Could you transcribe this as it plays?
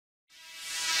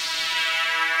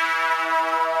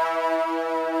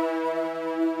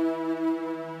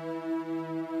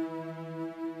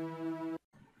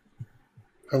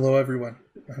Hello, everyone,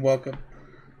 and welcome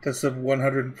to sub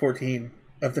 114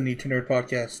 of the Need to Nerd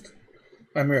podcast.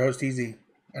 I'm your host, Easy,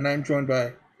 and I'm joined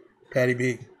by Patty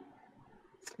B.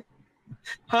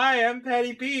 Hi, I'm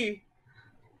Patty B.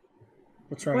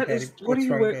 What's wrong, What Patty? is what are What's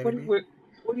you wrong, wear, Patty B? what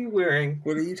are you wearing?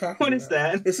 What are you talking What about? is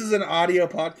that? This is an audio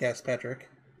podcast, Patrick.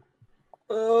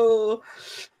 Oh,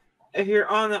 if you're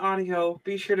on the audio,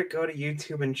 be sure to go to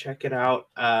YouTube and check it out.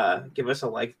 Give us a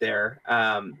like there.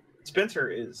 Spencer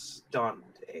is donned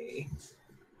a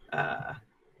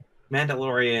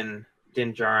Mandalorian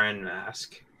Din Djarin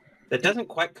mask that doesn't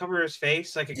quite cover his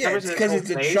face. Like it Yeah, covers it's his because whole it's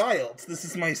a face. child. This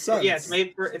is my son. Yeah, it's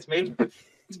made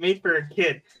for a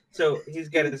kid. So he's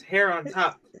got his hair on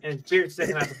top and his beard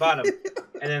sticking out the bottom,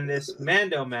 and then this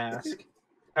Mando mask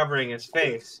covering his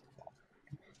face.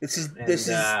 This is And this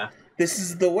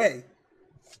is the way.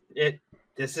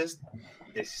 This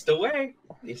is the way.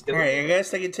 All right, I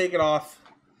guess I can take it off.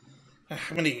 I'm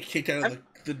gonna get kicked out of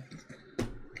the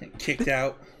kicked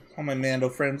out. All my Mando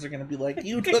friends are gonna be like,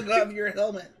 "You took off your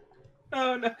helmet."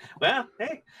 Oh no! Well,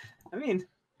 hey, I mean,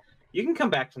 you can come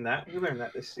back from that. We learned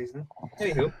that this season.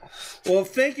 Anywho. Well,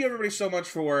 thank you everybody so much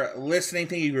for listening.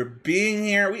 Thank you for being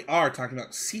here. We are talking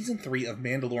about season 3 of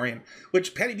Mandalorian,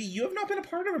 which, Patty B, you have not been a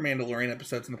part of our Mandalorian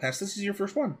episodes in the past. This is your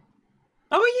first one.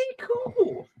 Oh yeah,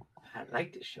 cool. I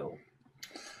like this show.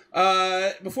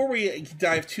 Before we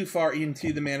dive too far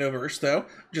into the Mandoverse, though,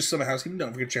 just some housekeeping.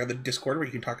 Don't forget to check out the Discord where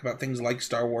you can talk about things like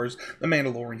Star Wars, The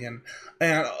Mandalorian,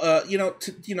 and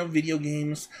video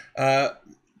games. One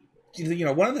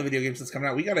of the video games that's coming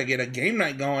out, we gotta get a game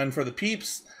night going for the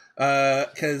peeps,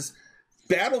 because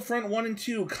Battlefront 1 and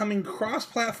 2 coming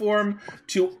cross-platform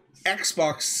to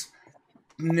Xbox,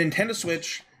 Nintendo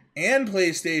Switch, and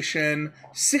PlayStation,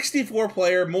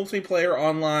 64-player, multiplayer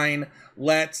online.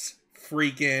 Let's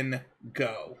freaking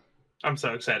go. I'm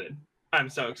so excited.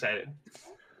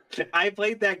 I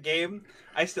played that game.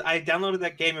 I downloaded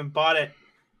that game and bought it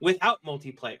without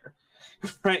multiplayer.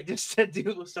 Right, just to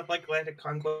do stuff like Galactic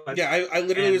Conquest. Yeah, I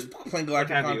literally was playing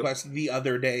Galactic Conquest the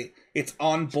other day. It's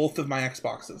on both of my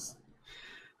Xboxes.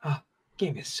 Oh,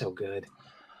 game is so good.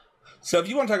 So if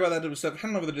you want to talk about that type of stuff,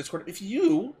 head on over to the Discord. If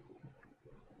you're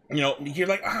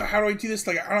like, how do I do this?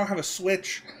 Like, I don't have a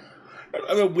Switch. I don't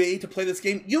have a way to play this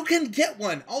game. You can get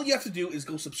one. All you have to do is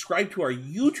go subscribe to our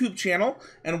YouTube channel,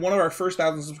 and one of our first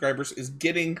 1,000 subscribers is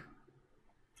getting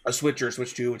a Switch or a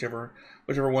Switch 2, whichever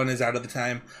one is out of the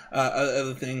time of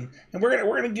the thing, and we're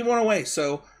gonna give one away.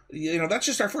 So that's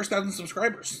just our first 1,000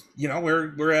 subscribers.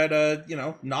 We're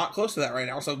at not close to that right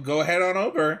now. So go ahead on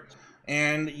over,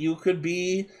 and you could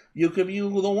be the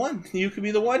one. You could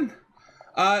be the one.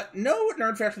 No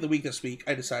nerd fact of the week this week.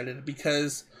 I decided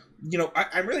because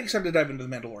I'm really excited to dive into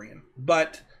the Mandalorian,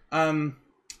 but I don't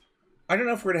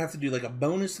know if we're gonna have to do like a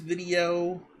bonus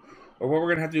video or what we're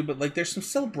gonna have to do. But like, there's some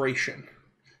celebration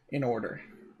in order.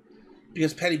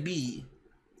 Because, Patty B,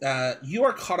 you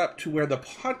are caught up to where the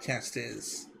podcast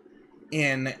is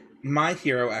in My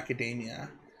Hero Academia,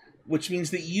 which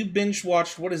means that you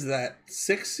binge-watched, what is that,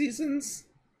 6 seasons?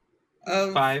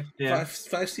 Five, yeah.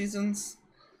 Five seasons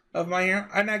of My Hero?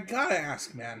 And I gotta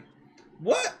ask, man,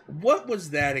 what was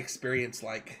that experience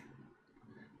like?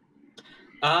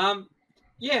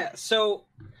 Yeah, so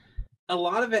a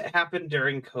lot of it happened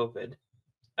during COVID.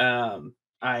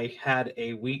 I had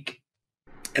a week.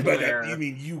 And by that, you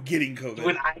mean you getting COVID?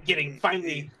 When I getting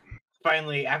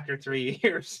finally after 3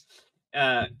 years,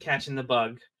 catching the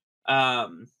bug,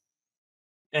 and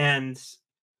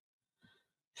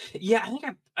yeah, I think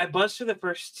I buzzed through the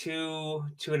first two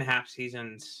and a half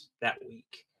seasons that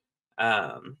week.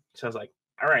 So I was like,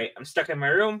 all right, I'm stuck in my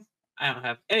room. I don't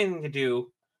have anything to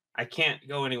do. I can't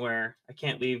go anywhere. I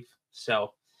can't leave.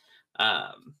 So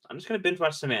I'm just gonna binge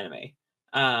watch some anime.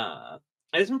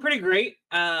 It's been pretty great.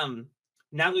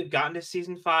 Now that we've gotten to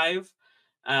season 5,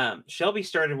 Shelby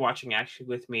started watching actually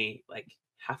with me like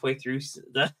halfway through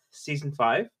the season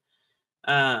 5,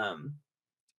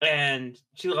 and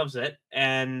she loves it.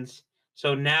 And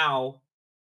so now,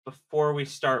 before we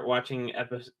start watching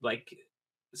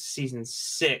season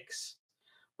 6,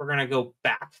 we're gonna go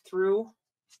back through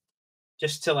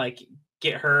just to like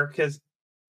get her, because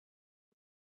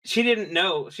she didn't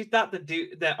know. She thought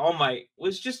that All Might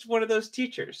was just one of those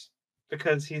teachers,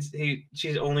 because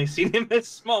she's only seen him as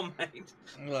Small Might.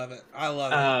 I love it.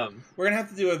 We're gonna have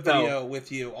to do a video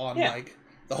with you on like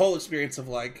the whole experience of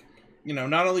like,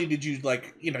 not only did you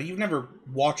like, you've never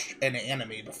watched an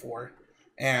anime before,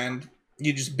 and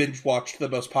you just binge watched the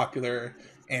most popular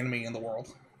anime in the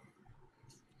world.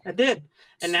 I did,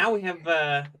 and now we have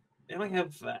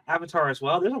Avatar as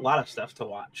well. There's a lot of stuff to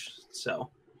watch. So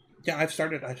yeah, I've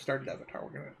started Avatar. We're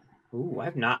gonna. Ooh, I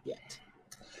have not yet.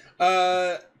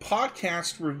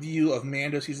 Podcast review of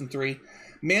Mando Season 3.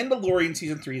 Mandalorian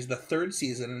Season 3 is the third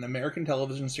season in an American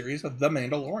television series of The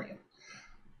Mandalorian.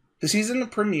 The season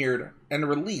premiered and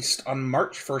released on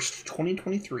March 1st,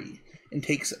 2023, and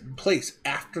takes place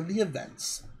after the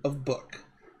events of Book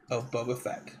of Boba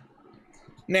Fett.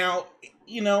 Now,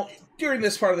 during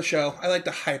this part of the show, I like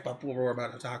to hype up what we're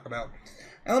about to talk about.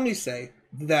 And let me say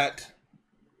that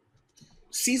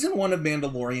Season 1 of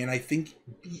Mandalorian, I think,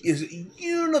 is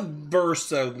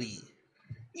universally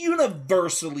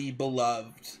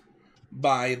beloved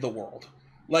by the world.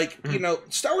 Like,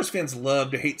 Star Wars fans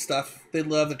love to hate stuff. They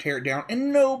love to tear it down.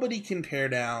 And nobody can tear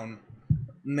down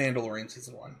Mandalorian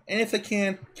Season 1. And if they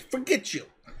can, forget you.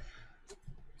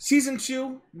 Season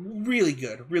 2, really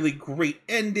good. Really great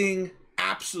ending.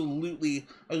 Absolutely.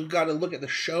 I've got to look at the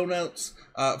show notes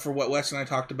for what Wes and I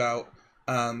talked about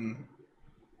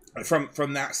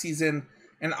from that season.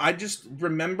 And I just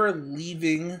remember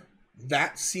leaving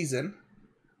that season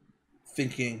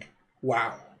thinking,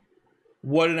 wow,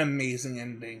 what an amazing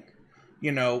ending.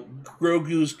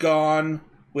 Grogu's gone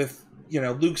with,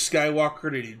 Luke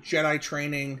Skywalker to do Jedi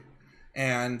training,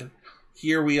 and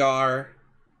here we are.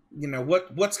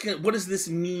 What does this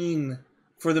mean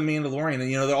for the Mandalorian?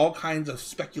 And, there are all kinds of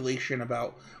speculation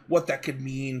about what that could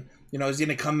mean. Is he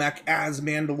going to come back as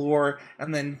Mandalore,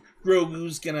 and then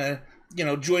Grogu's going to,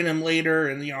 join him later,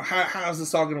 and, how's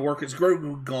this all going to work? Is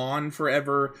Grogu gone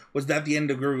forever? Was that the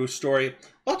end of Grogu's story?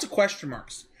 Lots of question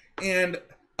marks. And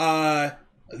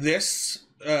this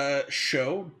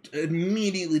show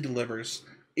immediately delivers.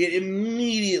 It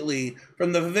immediately,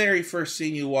 from the very first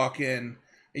scene you walk in,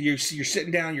 you're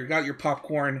sitting down, you got your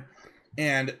popcorn,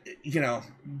 and,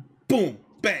 boom,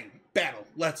 bang, battle,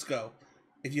 let's go.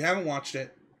 If you haven't watched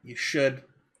it, you should,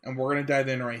 and we're going to dive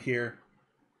in right here.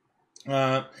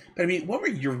 But I mean, what were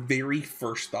your very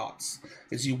first thoughts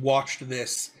as you watched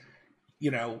this?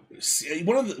 One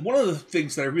of the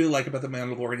things that I really like about The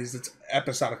Mandalorian is it's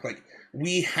episodic. Like,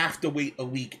 we have to wait a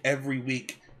week every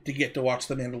week to get to watch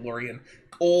The Mandalorian.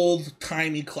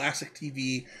 Old-timey classic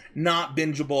TV, not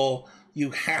bingeable.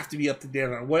 You have to be up to date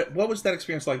on it. What was that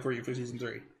experience like for you for Season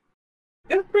 3?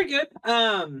 It was pretty good.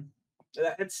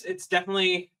 It's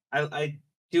definitely, I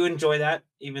do enjoy that,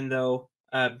 even though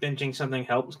binging something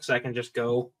helps because I can just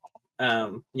go,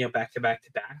 back to back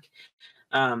to back.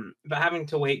 But having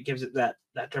to wait gives it that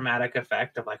dramatic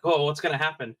effect of like, oh, what's going to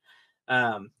happen?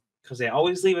 Because they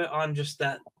always leave it on just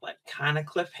that like kind of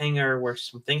cliffhanger where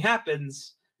something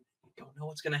happens. You don't know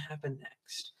what's going to happen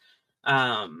next.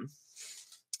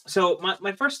 So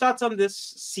my first thoughts on this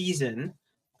season,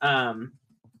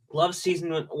 love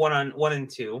season 1 and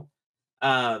 2.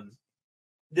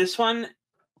 This one,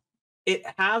 it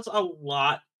has a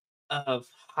lot of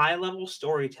high level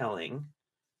storytelling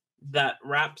that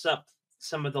wraps up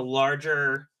some of the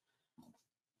larger,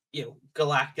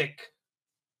 galactic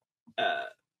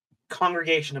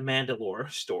congregation of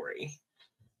Mandalore story.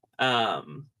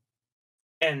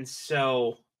 And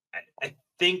so I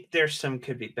think there's some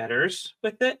could be betters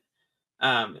with it.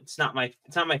 It's not my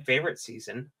favorite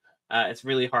season. It's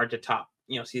really hard to top,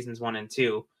 seasons 1 and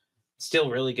 2. Still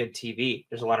really good TV.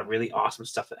 There's a lot of really awesome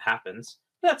stuff that happens.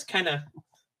 That's kind of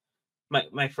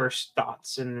my first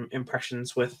thoughts and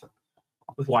impressions with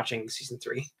watching season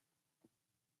 3.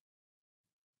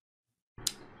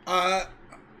 I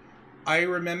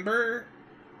remember.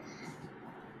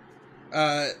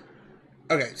 Okay,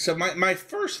 so my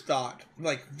first thought,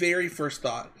 like very first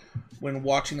thought, when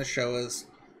watching the show is,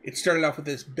 it started off with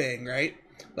this bang, right?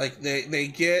 Like they're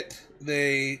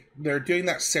doing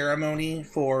that ceremony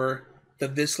for the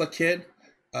Vizsla kid.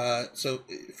 So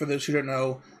for those who don't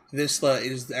know, Vizsla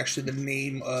is actually the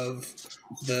name of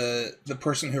the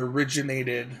person who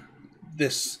originated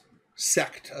this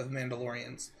sect of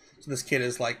Mandalorians. So this kid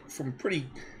is like from a pretty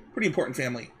important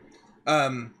family.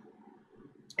 And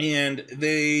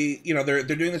they, they're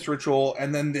doing this ritual,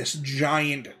 and then this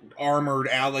giant armored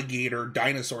alligator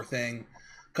dinosaur thing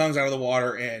comes out of the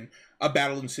water, and a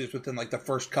battle ensues within like the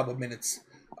first couple of minutes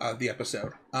of the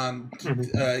episode.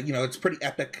 It's pretty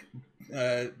epic.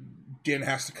 Din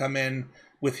has to come in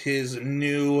with his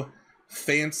new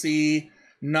fancy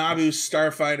Naboo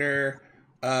starfighter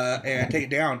and take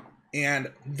it down.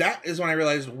 And that is when I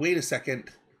realized, wait a second,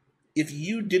 if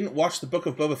you didn't watch the Book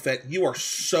of Boba Fett, you are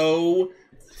so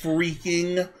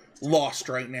freaking lost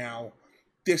right now.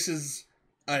 This is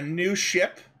a new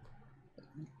ship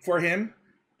for him,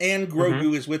 and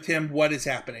Grogu is with him. What is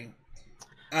happening?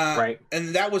 Right. And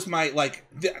that was my,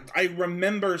 I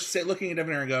remember looking at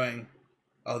Evan and going,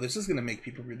 oh, this is going to make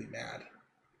people really mad.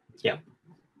 Yeah.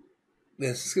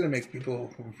 This is going to make people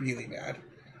really mad.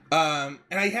 And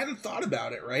I hadn't thought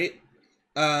about it, right?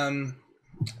 And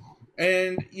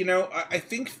I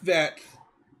think that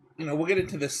we'll get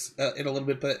into this in a little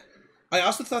bit, but I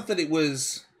also thought that it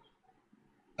was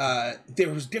there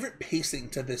was different pacing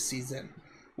to this season,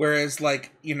 whereas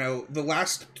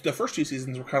the first two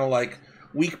seasons were kind of like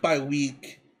week by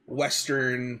week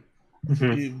Western,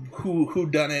 who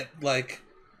done it, like,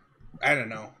 I don't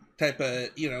know, type of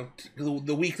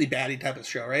the weekly baddie type of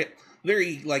show, right?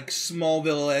 Very like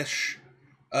Smallville-ish,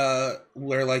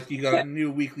 where like you got a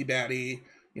new weekly baddie.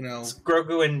 It's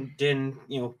Grogu and Din,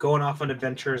 going off on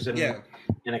adventures and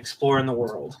exploring the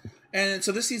world. And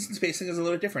so this season's pacing is a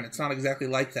little different. It's not exactly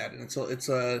like that, and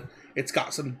it's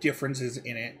got some differences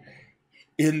in it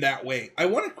in that way. I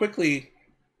want to quickly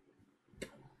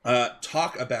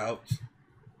talk about.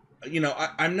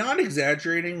 I'm not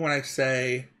exaggerating when I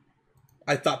say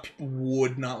I thought people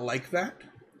would not like that.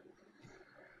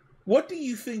 What do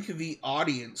you think the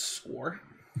audience score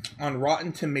on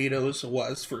Rotten Tomatoes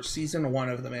was for season 1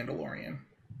 of The Mandalorian?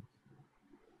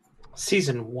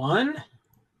 Season 1?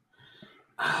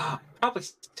 Probably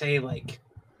say like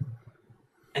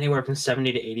anywhere from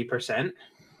 70 to 80%.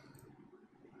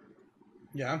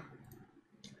 Yeah.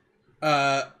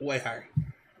 Way higher.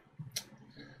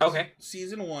 Okay.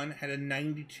 Season 1 had a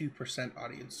 92%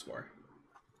 audience score.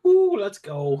 Ooh, let's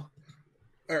go.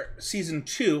 Season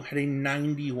 2 had a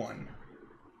 91%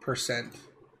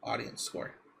 audience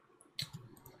score.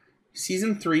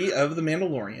 Season 3 of The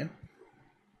Mandalorian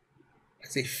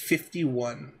has a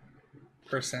 51%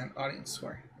 audience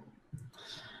score.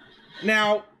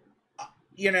 Now,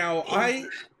 I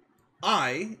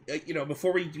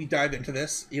before we dive into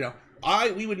this,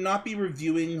 we would not be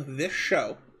reviewing this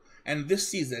show and this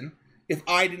season if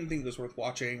I didn't think it was worth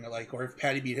watching, or if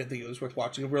Patty B didn't think it was worth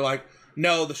watching. If we're like,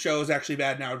 no, the show is actually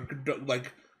bad now,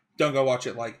 don't go watch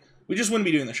it. We just wouldn't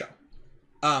be doing the show.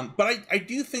 But I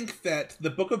do think that the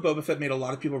Book of Boba Fett made a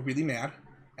lot of people really mad,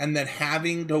 and then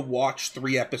having to watch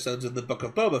 3 episodes of the Book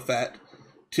of Boba Fett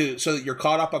so that you're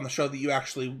caught up on the show that you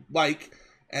actually like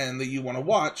and that you want to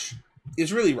watch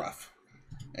is really rough.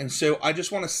 And so I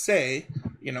just want to say,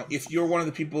 if you're one of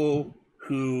the people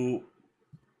who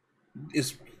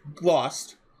is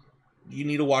lost, you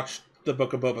need to watch the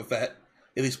Book of Boba Fett,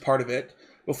 at least part of it,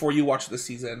 before you watch the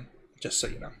season, just so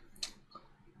you know.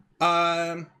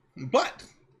 But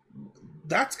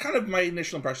that's kind of my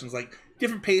initial impressions.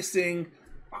 Different pacing,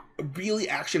 really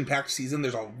action-packed season.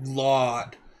 There's a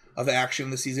lot of action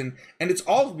in the season, and it's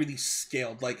all really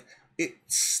scaled. It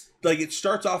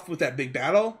starts off with that big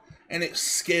battle, and it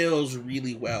scales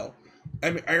really well.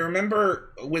 I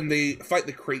remember when they fight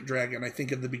the Crate Dragon, I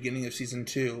think at the beginning of season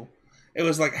 2, it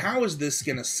was like, how is this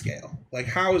gonna scale?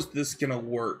 How is this gonna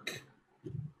work?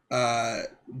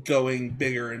 Going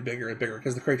bigger and bigger and bigger,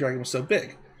 because the Crate Dragon was so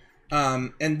big.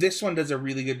 And this one does a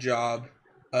really good job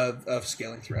of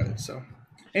scaling throughout it. So,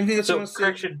 anything that's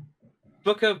correction.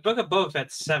 Book of Boba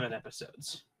Fett's 7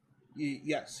 episodes.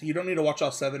 Yes, you don't need to watch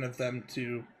all 7 of them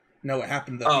to know what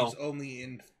happened. Though it's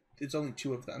only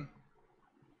 2 of them.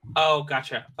 Oh,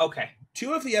 gotcha. Okay.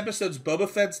 2 of the episodes, Boba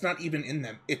Fett's not even in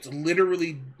them. It's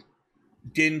literally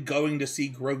Din going to see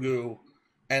Grogu,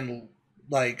 and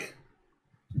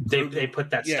they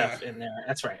put that stuff in there.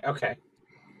 That's right. Okay.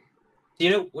 Do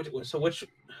you know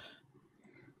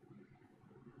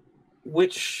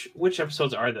which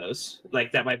episodes are those?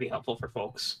 That might be helpful for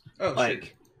folks. Oh, sure.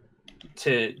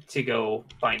 to go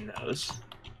find those.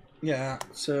 Yeah.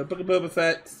 So Book of Boba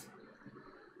Fett.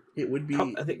 It would be.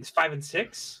 I think it's 5 and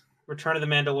 6. Return of the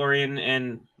Mandalorian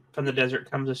and From the Desert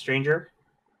Comes a Stranger.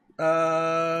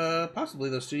 Possibly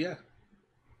those 2, yeah.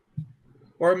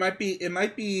 Or it might be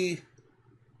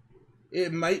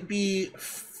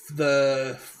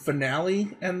the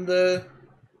finale and the.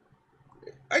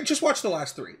 I just watched the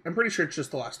last 3. I'm pretty sure it's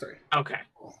just the last 3. Okay.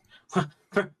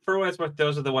 For what it's worth,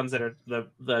 those are the ones that are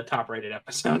the top rated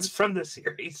episodes from the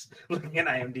series, looking at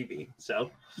IMDb.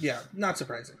 So yeah, not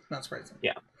surprising.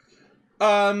 Yeah.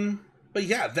 But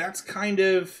yeah, that's kind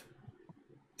of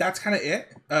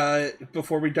it.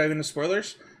 Before we dive into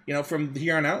spoilers, from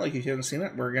here on out, if you haven't seen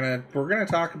it, we're gonna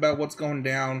talk about what's going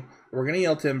down. We're gonna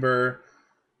yell timber,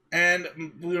 and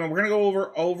we're gonna go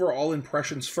over overall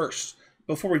impressions first.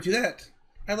 Before we do that,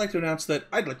 I'd like to announce that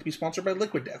I'd like to be sponsored by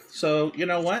Liquid Death. So you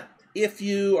know what? If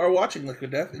you are watching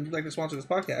Liquid Death and you'd like to sponsor this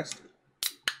podcast,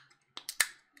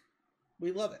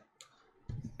 we love it.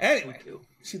 Anyway,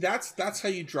 see, that's how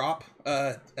you drop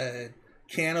a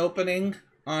can opening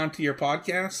onto your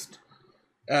podcast,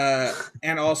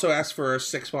 and also ask for a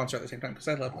sick sponsor at the same time, because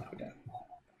I love Liquid Death.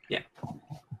 Yeah,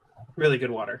 really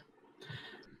good water.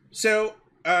 So,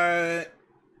 kind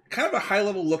of a high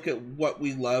level look at what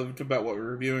we loved about what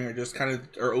we're reviewing, or just kind of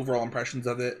our overall impressions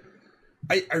of it.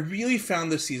 I really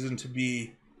found this season to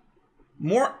be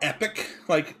more epic.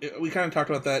 Like, we kind of talked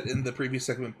about that in the previous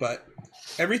segment, but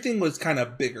everything was kind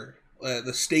of bigger.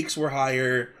 The stakes were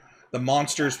higher, the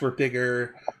monsters were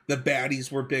bigger, the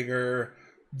baddies were bigger.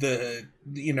 The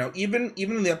even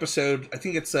in the episode, I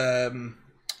think it's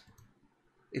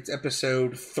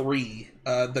episode 3,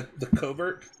 the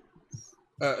covert,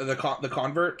 the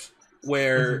convert,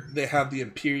 where they have the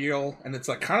Imperial, and it's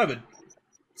like kind of a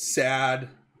sad,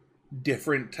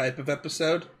 different type of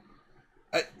episode.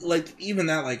 Like, even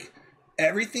that, like,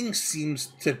 everything seems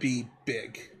to be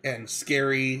big and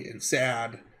scary and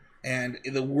sad, and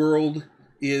the world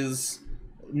is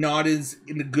not as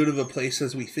in a good of a place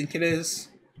as we think it is.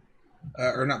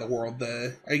 Or not the world,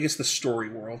 I guess the story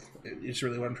world is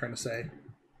really what I'm trying to say.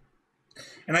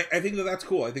 And I think that's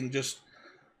cool. I think just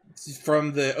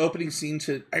from the opening scene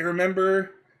to, I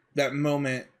remember that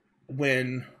moment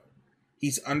when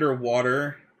he's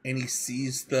underwater and he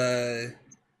sees the.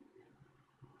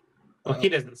 Well, he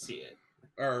doesn't see it.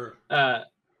 Or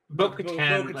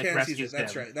Bo-Katan like sees it. rescues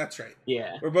him. That's right.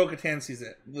 Yeah. Or Bo-Katan sees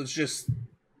it. It's just,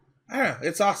 I don't know.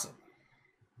 It's awesome.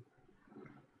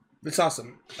 It's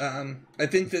awesome. I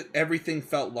think that everything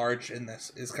felt large in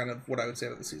this is kind of what I would say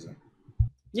about the season.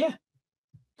 Yeah.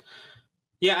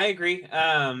 Yeah, I agree.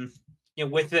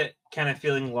 With it kind of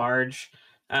feeling large,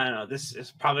 I don't know. This is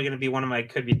probably going to be one of my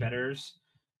could be betters.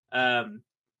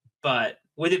 But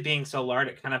with it being so large,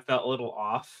 it kind of felt a little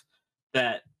off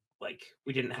that like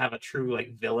we didn't have a true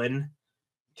like villain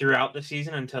throughout the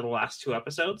season until the last 2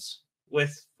 episodes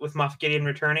with Moff Gideon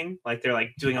returning. Like they're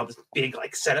like doing all this big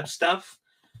like setup stuff.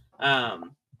 Yeah,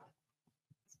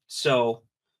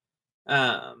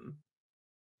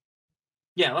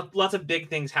 lots of big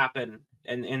things happen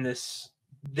in this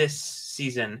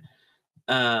season.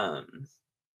 And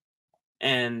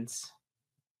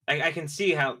I can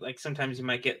see how like sometimes you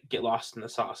might get lost in the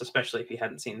sauce, especially if you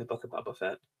hadn't seen the Book of Boba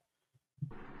Fett.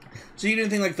 So you didn't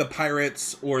think like the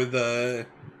pirates or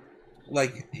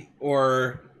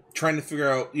or trying to figure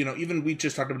out, even we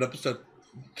just talked about episode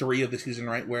 3 of the season,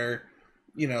 right, where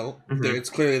it's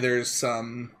clearly there's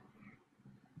some,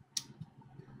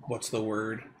 what's the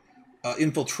word,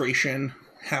 infiltration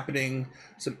happening,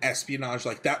 some espionage,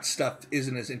 like that stuff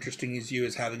isn't as interesting as you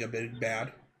as having a big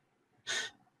bad.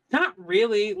 Not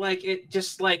really. Like it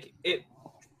just like it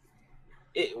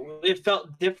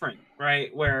felt different,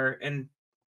 right? Where and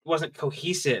wasn't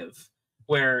cohesive.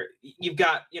 Where you've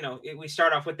got we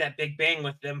start off with that big bang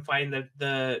with them fighting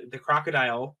the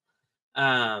crocodile,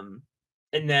 and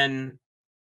then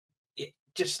it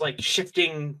just like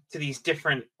shifting to these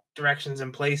different directions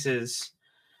and places.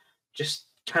 Just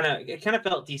it kind of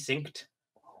felt desynced.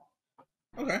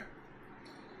 Okay.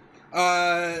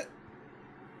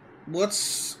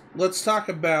 Let's talk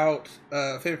about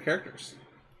favorite characters.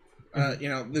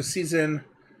 This season,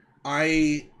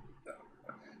 I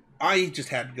just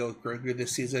had to go with Grogu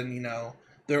this season.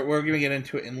 We're gonna get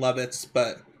into it in Lovitz,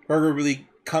 but Grogu really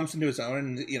comes into his own,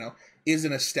 and is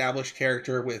an established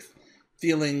character with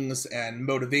feelings and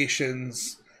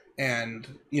motivations,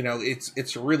 and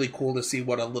it's really cool to see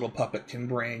what a little puppet can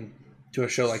bring to a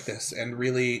show like this, and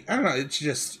really, I don't know, it's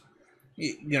just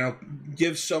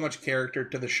gives so much character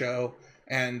to the show,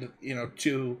 and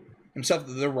to himself.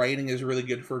 The writing is really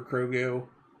good for Grogu.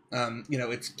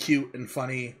 It's cute and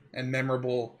funny and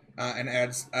memorable, and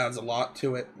adds a lot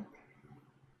to it.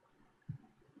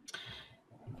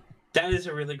 That is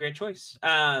a really great choice.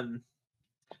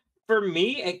 For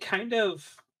me, it kind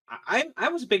of I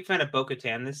was a big fan of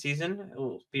Bo-Katan this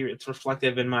season. It's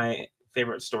reflective in my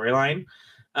favorite storyline,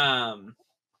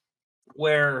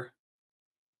 where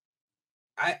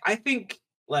I think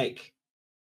like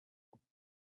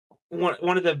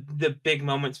one of the big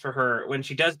moments for her when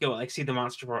she does go like see the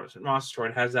monster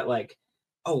and has that like,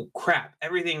 oh crap,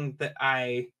 everything that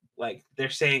I like they're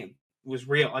saying was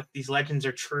real, like these legends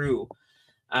are true,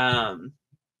 and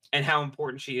how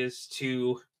important she is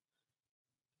to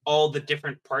all the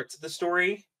different parts of the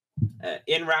story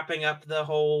in wrapping up the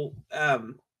whole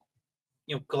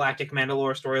galactic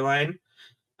Mandalore storyline.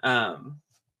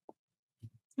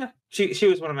 Yeah, she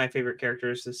was one of my favorite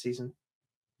characters this season.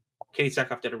 Katie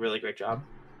Sackhoff did a really great job.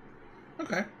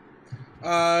 Okay.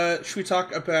 Should we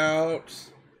talk about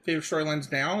favorite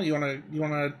storylines now? You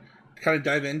wanna kind of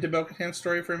dive into Bo-Katan's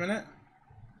story for a minute?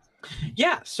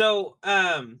 Yeah. So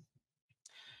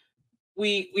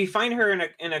we find her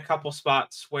in a couple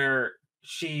spots where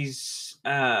she's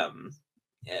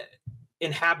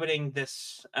inhabiting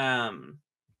this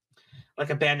like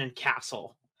abandoned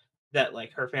castle that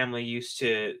like her family used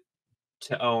to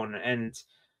own, and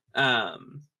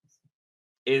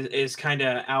is kind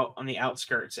of out on the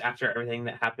outskirts after everything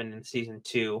that happened in season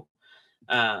 2.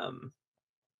 Um,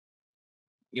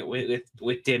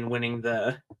 with Din winning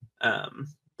the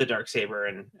dark saber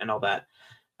and all that.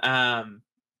 Um,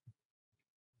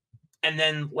 and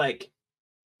then like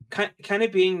kind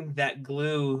of being that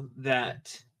glue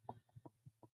that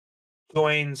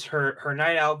joins her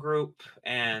Night Owl group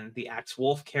and the Axe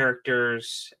Wolf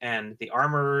characters and the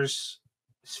Armorers,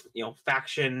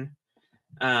 faction,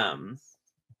 and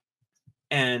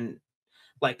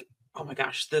like, oh my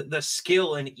gosh, the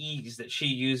skill and ease that she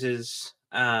uses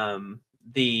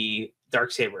the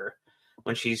Darksaber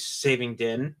when she's saving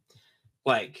Din,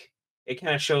 like it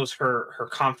kind of shows her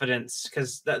confidence,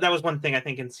 because that was one thing I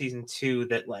think in season 2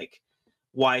 that like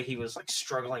why he was like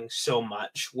struggling so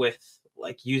much with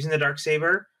like using the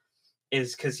Darksaber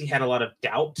is because he had a lot of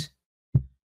doubt,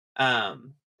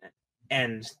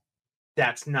 and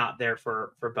that's not there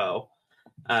for Bo.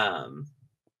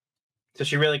 So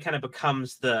she really kind of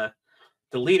becomes the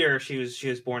leader she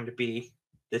was born to be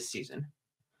this season.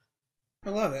 I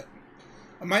love it.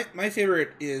 My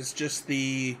favorite is just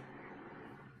the.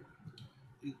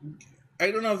 I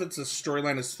don't know if it's a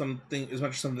storyline as something as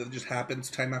much as something that just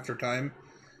happens time after time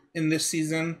in this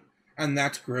season, and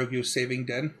that's Grogu saving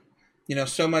Din.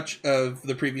 So much of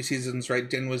the previous seasons, right?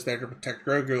 Din was there to protect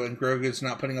Grogu, and Grogu's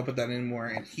not putting up with that anymore,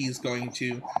 and he's going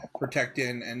to protect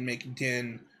Din and make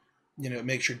Din,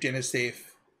 make sure Din is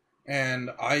safe.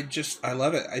 And I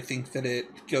love it. I think that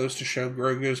it goes to show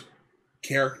Grogu's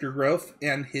character growth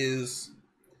and his,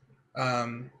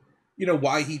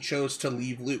 why he chose to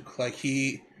leave Luke. Like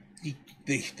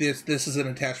this is an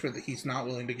attachment that he's not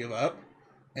willing to give up,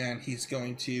 and he's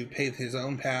going to pave his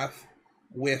own path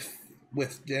with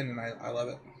Din, and I love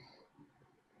it.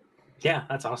 Yeah,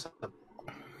 that's awesome.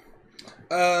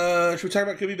 Should we talk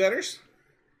about Could Be Betters?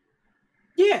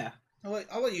 Yeah.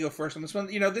 I'll let you go first on this one.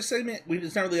 This segment,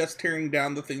 it's not really us tearing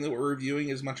down the thing that we're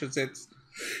reviewing as much as it's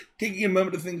taking a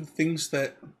moment to think of things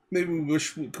that maybe we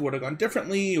wish we would have gone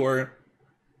differently, or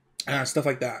stuff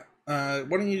like that. Why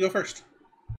don't you go first?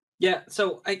 Yeah,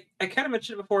 so I kind of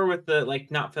mentioned it before with the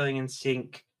like not feeling in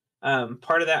sync.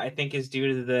 Part of that I think is due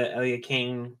to the Elia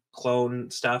Kane clone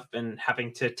stuff and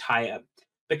having to tie up,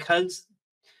 because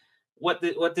what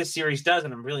this series does,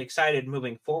 and I'm really excited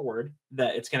moving forward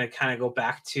that it's going to kind of go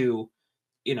back to,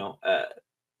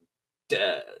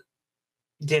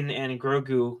 Din and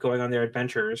Grogu going on their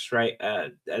adventures, right?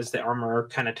 As the armor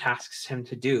kind of tasks him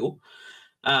to do.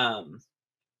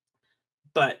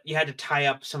 But you had to tie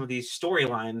up some of these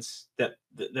storylines that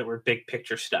were big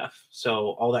picture stuff.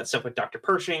 So all that stuff with Dr.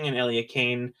 Pershing and Elia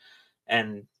Kane,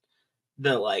 and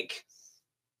the like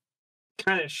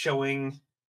kind of showing.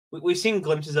 We've seen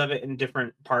glimpses of it in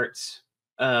different parts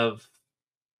of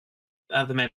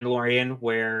the Mandalorian,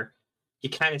 where you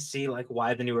kind of see like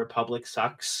why the New Republic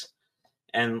sucks,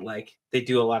 and like they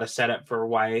do a lot of setup for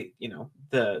why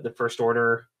the First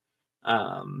Order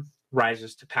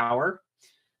rises to power,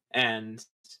 and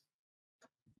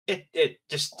it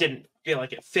just didn't feel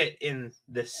like it fit in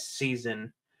this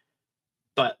season.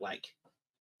 But like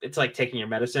it's like taking your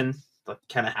medicine, like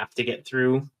kind of have to get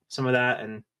through some of that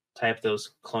and tie up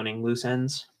those cloning loose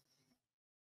ends.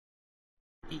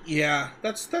 Yeah,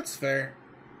 that's fair.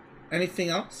 Anything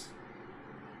else?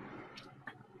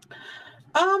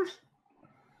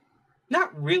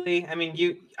 Not really. I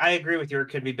mean, I agree with your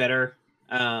Could Be Better.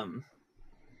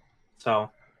 So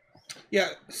yeah,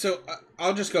 so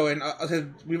I'll just go in.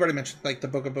 We've already mentioned like the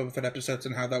Book of Boba Fett episodes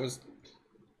and how that was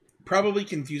probably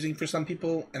confusing for some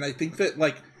people, and I think that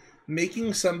like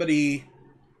making somebody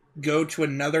go to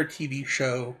another TV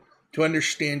show to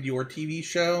understand your TV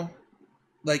show,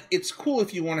 like it's cool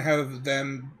if you want to have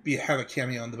them have a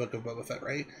cameo in the Book of Boba Fett,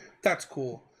 right? That's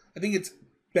cool. I think it's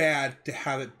bad to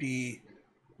have it be,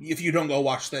 if you don't go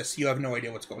watch this, you have no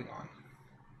idea what's going on.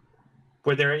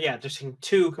 Where they're just in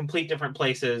two complete different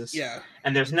places. Yeah.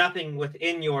 And there's nothing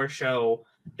within your show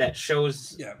that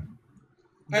shows. Yeah.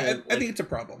 I think it's a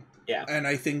problem. Yeah. And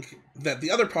I think that the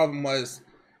other problem was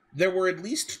there were at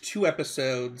least 2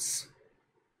 episodes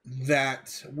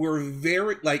that were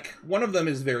very, like, one of them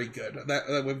is very good.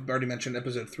 That we've already mentioned,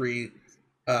 episode 3,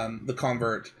 The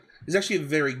Convert, is actually a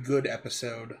very good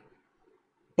episode,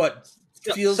 but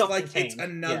feels like it's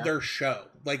another show.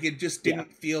 Like, it just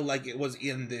didn't feel like it was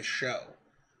in this show.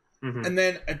 Mm-hmm. And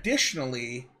then,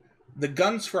 additionally, the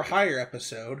Guns for Hire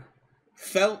episode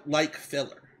felt like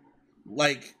filler.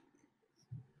 Like,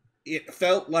 it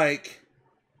felt like...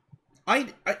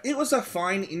 it was a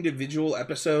fine individual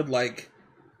episode, like...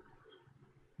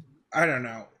 I don't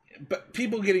know. But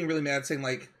people getting really mad saying,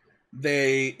 like,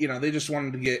 they just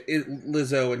wanted to get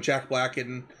Lizzo and Jack Black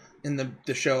and in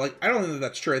the show. Like, I don't think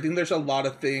that's true. I think there's a lot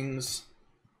of things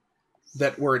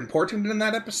that were important in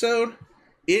that episode.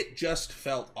 It just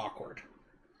felt awkward.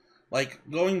 Like,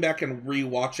 going back and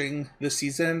rewatching this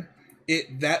season,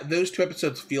 those 2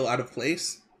 episodes feel out of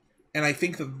place, and I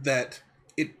think that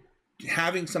it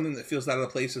having something that feels out of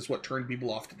place is what turned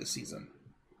people off to the season.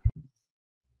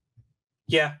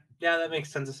 Yeah, that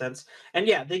makes tons of sense. And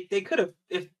yeah, they could have,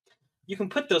 if you can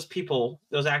put those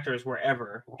actors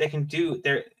wherever, they can do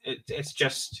their. It's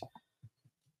just,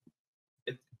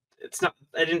 it's not.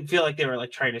 I didn't feel like they were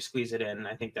like trying to squeeze it in.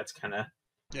 I think that's kind of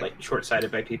like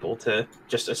short-sighted by people to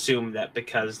just assume that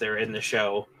because they're in the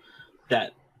show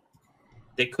that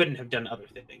they couldn't have done other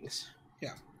things.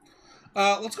 Yeah.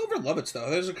 Let's go over Lovitz, though.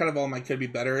 Those are kind of all my could be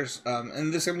betters.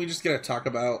 And this time we just get to talk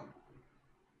about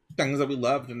things that we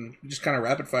loved and just kind of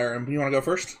rapid fire. And you want to go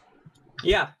first?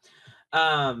 Yeah.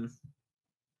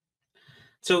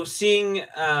 So seeing,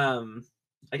 I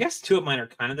guess 2 of mine are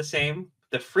kind of the same.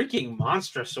 The freaking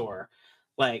Monstrosaur,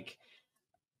 like,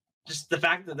 just the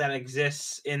fact that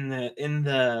exists in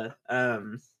the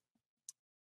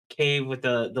cave with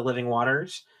the living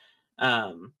waters,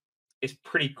 is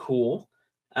pretty cool.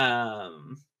 I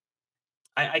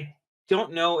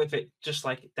don't know if it just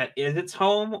like that is its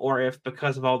home, or if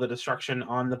because of all the destruction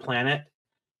on the planet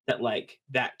that like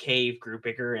that cave grew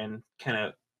bigger and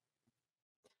kind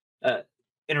of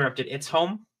interrupted its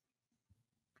home.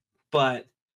 But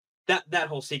that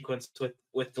whole sequence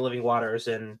with the living waters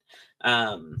and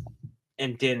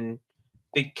Din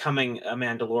becoming a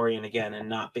Mandalorian again and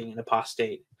not being an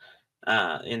apostate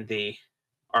in the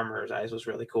Armorer's eyes was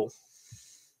really cool.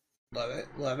 Love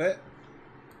it.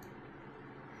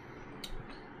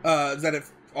 Is that it?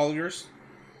 All yours?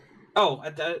 Oh,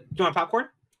 do you want popcorn?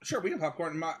 Sure, we can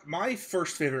popcorn. My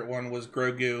first favorite one was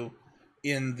Grogu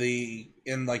in the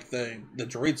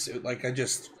droid suit. Like, I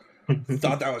just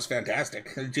thought that was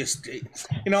fantastic. A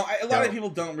lot of people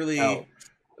don't really. A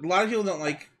lot of people don't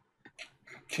like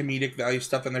comedic value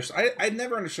stuff in there. So I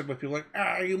never understood what people like.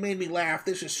 You made me laugh.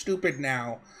 This is stupid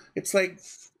now. It's like,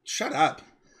 shut up.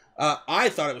 I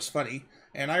thought it was funny,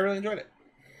 and I really enjoyed it,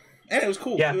 and it was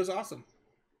cool. Yeah. It was awesome.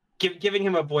 Giving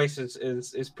him a voice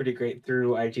is pretty great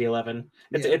through IG-11.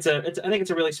 I think it's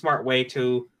a really smart way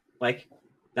to like.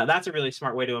 Now that's a really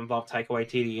smart way to involve Taika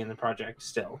Waititi in the project.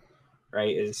 Still,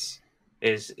 right? Is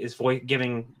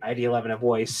giving IG-11 a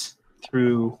voice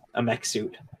through a mech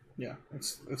suit. Yeah,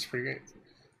 that's pretty great.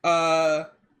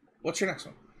 What's your next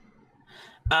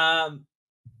one?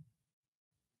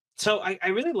 So I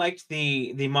really liked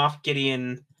the Moff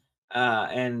Gideon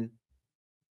and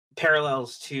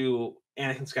parallels to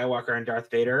Anakin Skywalker and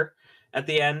Darth Vader at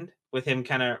the end, with him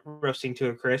kind of roasting to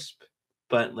a crisp.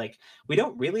 But like, we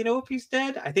don't really know if he's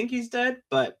dead. I think he's dead,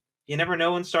 but you never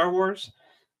know in Star Wars.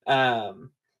 That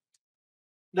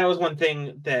was one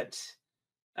thing that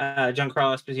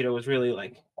Giancarlo Esposito was really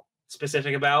like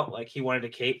specific about. Like, he wanted a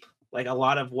cape. Like, a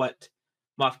lot of what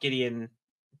Moff Gideon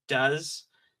does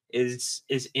is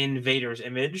in Vader's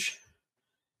image,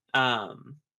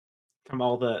 from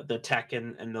all the tech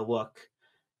and the look.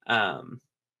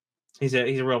 He's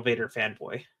a real Vader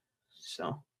fanboy.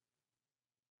 So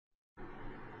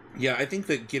yeah, I think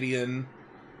that Gideon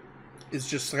is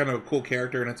just kind of a cool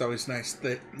character, and it's always nice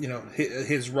that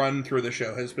his run through the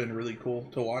show has been really cool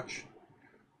to watch.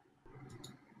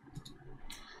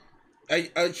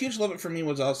 A huge love it for me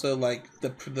was also like the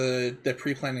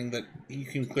pre-planning that you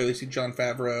can clearly see Jon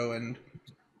Favreau and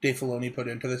Dave Filoni put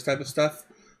into this type of stuff.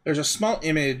 There's a small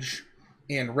image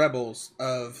in Rebels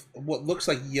of what looks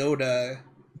like Yoda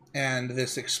and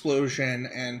this explosion,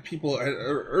 and people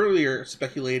earlier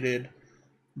speculated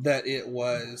that it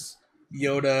was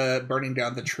Yoda burning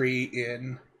down the tree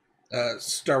in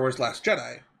Star Wars Last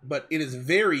Jedi, but it is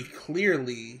very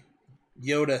clearly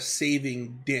Yoda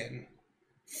saving Din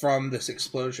from this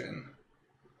explosion,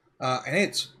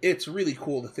 and it's really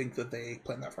cool to think that they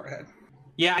planned that far ahead.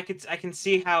 Yeah, I can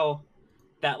see how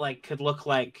that like could look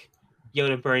like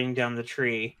Yoda burning down the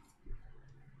tree,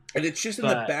 and it's just in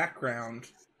the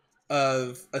background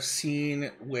of a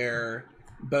scene where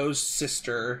Bo's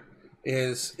sister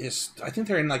is I think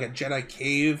they're in like a Jedi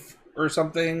cave or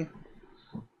something.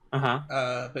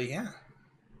 But yeah.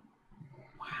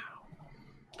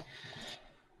 Wow.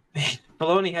 Man,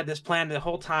 Filoni had this plan the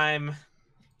whole time.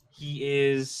 He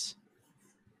is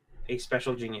a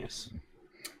special genius.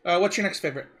 What's your next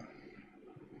favorite?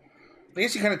 I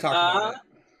guess you kind of talked about it.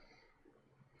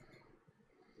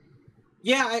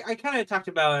 Yeah, I kind of talked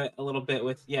about it a little bit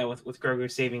with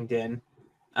Grogu saving Din.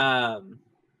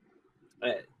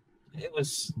 It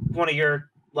was one of your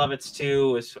Lovitz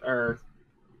too, was our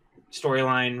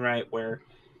storyline, right, where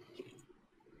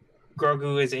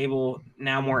Grogu is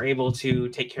more able to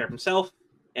take care of himself,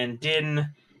 and Din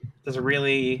does a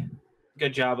really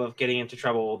good job of getting into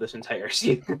trouble this entire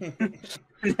season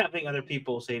and having other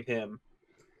people save him,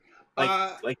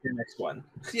 like the next one.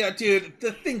 Yeah, dude,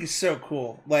 the thing is so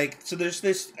cool. Like, so there's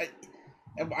this.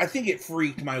 I think it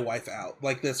freaked my wife out.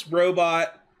 Like this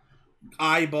robot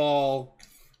eyeball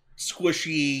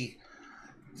squishy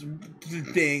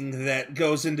thing that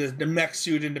goes into the mech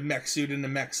suit,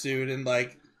 and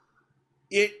like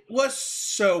it was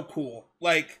so cool.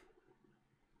 Like,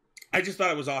 I just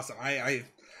thought it was awesome. I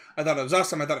thought it was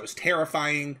awesome. I thought it was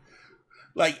terrifying.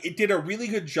 Like, it did a really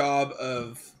good job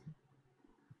of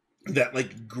that,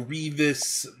 like,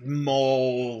 Grievous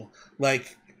mole,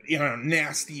 like, you know,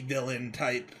 nasty villain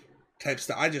type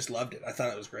stuff. I just loved it. I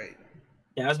thought it was great.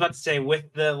 Yeah, I was about to say,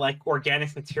 with the like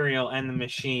organic material and the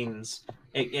machines,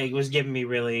 it was giving me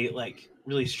really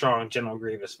strong General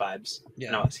Grievous vibes. Yeah,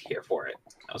 and I was here for it.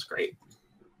 That was great.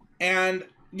 And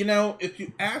you know, if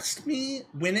you asked me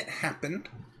when it happened,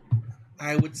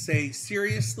 I would say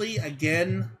seriously,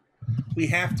 again, we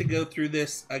have to go through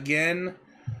this again.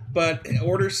 But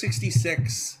Order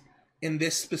 66 in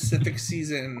this specific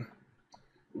season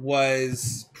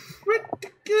was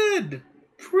pretty good.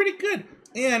 Pretty good.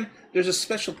 And there's a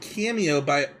special cameo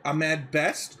by Ahmed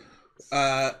Best,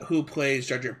 who plays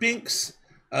Jar Jar Binks,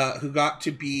 who got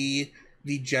to be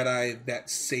the Jedi that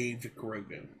saved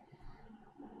Grogu.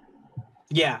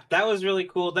 Yeah, that was really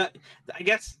cool. That, I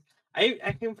guess I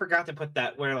even forgot to put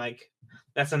that, where like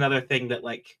that's another thing that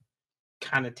like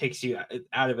kind of takes you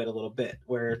out of it a little bit,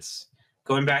 where it's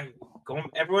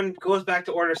everyone goes back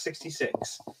to Order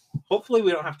 66. Hopefully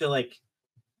we don't have to like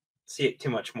see it too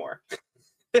much more.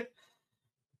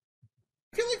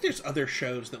 I feel like there's other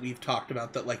shows that we've talked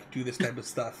about that like do this type of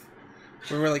stuff,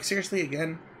 where we're like, seriously,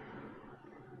 again?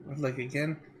 Like,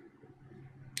 again?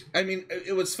 I mean,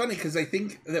 it was funny because I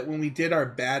think that when we did our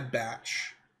Bad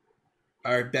Batch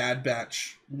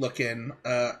look-in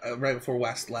right before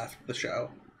West left the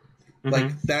show,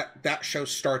 like that show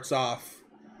starts off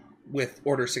with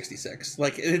Order 66.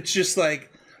 Like, it's just like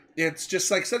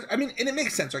such, I mean, and it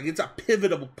makes sense. Like, it's a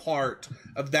pivotal part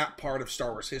of that part of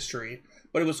Star Wars history.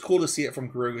 But it was cool to see it from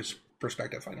Grogu's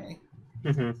perspective, finally.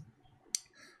 Mm-hmm.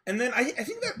 And then I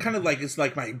think that kind of like is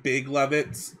like my big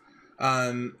love-its.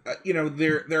 You know,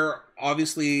 there are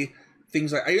obviously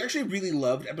things I actually really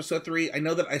loved Episode 3. I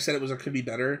know that I said it could be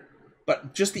better,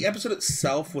 but just the episode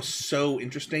itself was so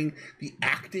interesting. The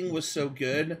acting was so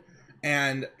good,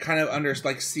 and kind of under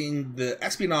like seeing the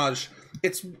espionage.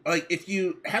 It's like, if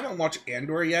you haven't watched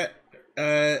Andor yet,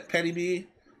 Patty B,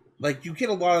 like, you get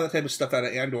a lot of that type of stuff out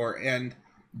of Andor, and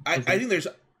I think there's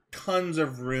tons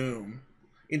of room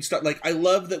in stuff. Like, I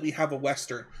love that we have a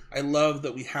Western. I love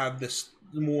that we have this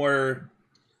more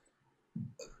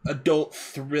adult,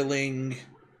 thrilling,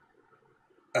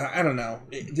 I don't know,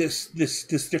 this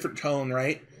different tone,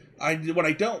 right? What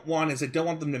I don't want is I don't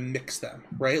want them to mix them,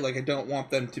 right? Like, I don't want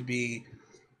them to be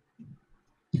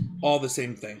all the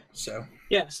same thing. So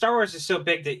yeah, Star Wars is so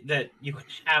big that you can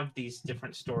have these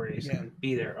different stories and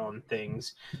be their own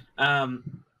things.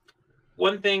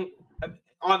 One thing,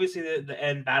 obviously, the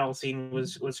end battle scene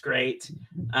was great.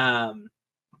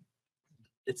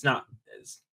 It's not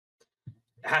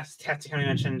has to kind of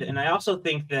mentioned, and I also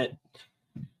think that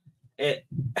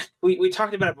we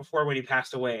talked about it before when he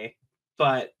passed away,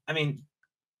 but I mean,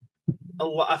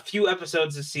 a few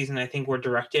episodes this season I think were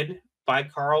directed by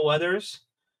Carl Weathers,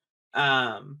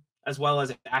 as well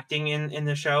as acting in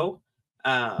the show,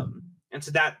 and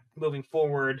so that moving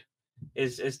forward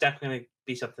is definitely going to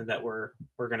be something that we're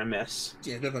going to miss.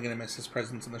 Yeah, definitely going to miss his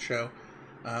presence in the show.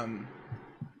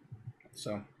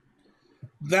 So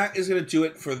that is going to do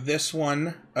it for this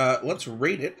one. Let's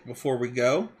rate it before we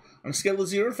go. On a scale of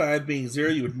 0 to 5 being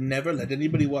 0, you would never let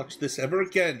anybody watch this ever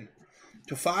again,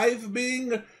 to 5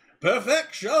 being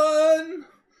perfection,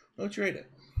 what'd you rate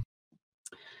it?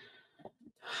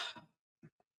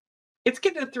 It's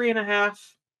getting a 3.5.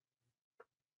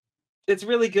 It's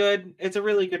really good. It's a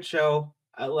really good show.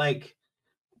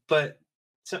 But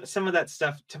some of that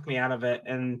stuff took me out of it,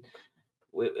 and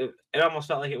it almost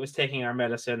felt like it was taking our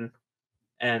medicine.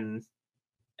 And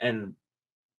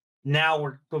now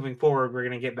we're moving forward. We're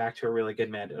going to get back to a really good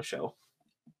Mando show.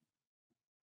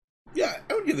 Yeah,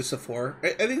 I would give this a 4. I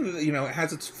think that, you know, it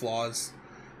has its flaws,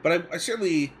 but I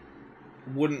certainly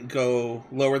wouldn't go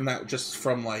lower than that, just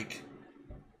from like,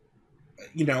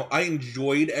 you know, I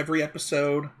enjoyed every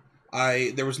episode.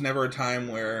 There was never a time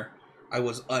where I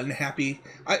was unhappy.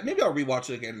 Maybe I'll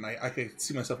rewatch it again, and I could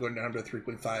see myself going down to a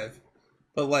 3.5.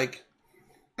 But like,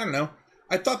 I don't know.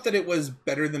 I thought that it was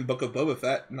better than Book of Boba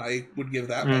Fett, and I would give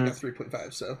that like a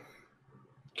 3.5. So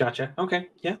Gotcha. Okay.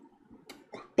 Yeah.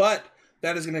 But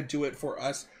that is going to do it for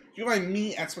us. You can find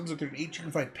me at Spencer38. You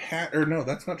can find Pat, or no,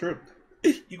 that's not true.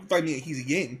 You can find me at He's a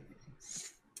Game.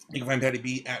 You can find Patty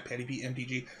B at Patty B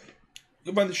MTG. You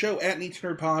can find the show at Neat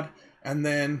Nerd Pod. And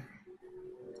then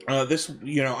this,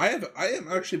 I am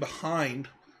actually behind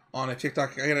on a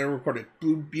TikTok. I got to record a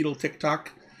Blue Beetle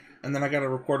TikTok, and then I got to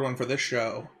record one for this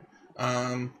show.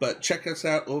 But check us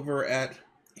out over at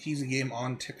He's a Game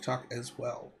on TikTok as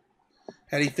well.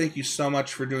 Hattie, thank you so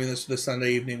much for doing this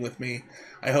Sunday evening with me.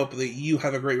 I hope that you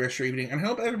have a great rest of your evening, and I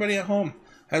hope everybody at home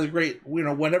has a great,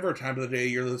 whatever time of the day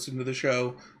you're listening to the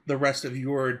show, the rest of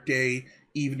your day,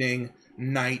 evening,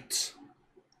 night,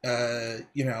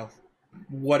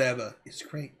 whatever. It's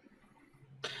great.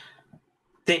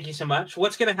 Thank you so much.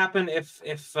 What's going to happen if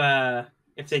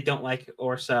they don't like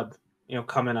or sub,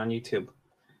 comment on YouTube?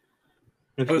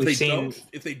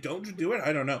 If they don't do it,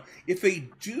 I don't know. If they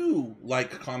do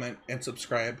like, comment, and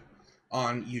subscribe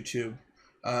on YouTube,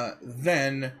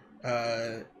 then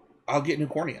I'll get new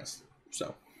corneas.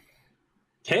 So,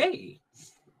 hey,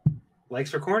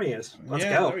 likes for corneas. Let's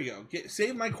go. There you go.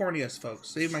 Save my corneas, folks.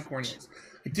 Save my corneas.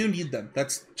 I do need them.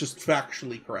 That's just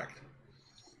factually correct.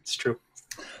 It's true.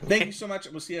 Thank you so much.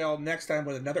 We'll see you all next time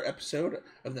with another episode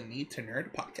of the Need to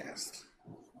Nerd podcast.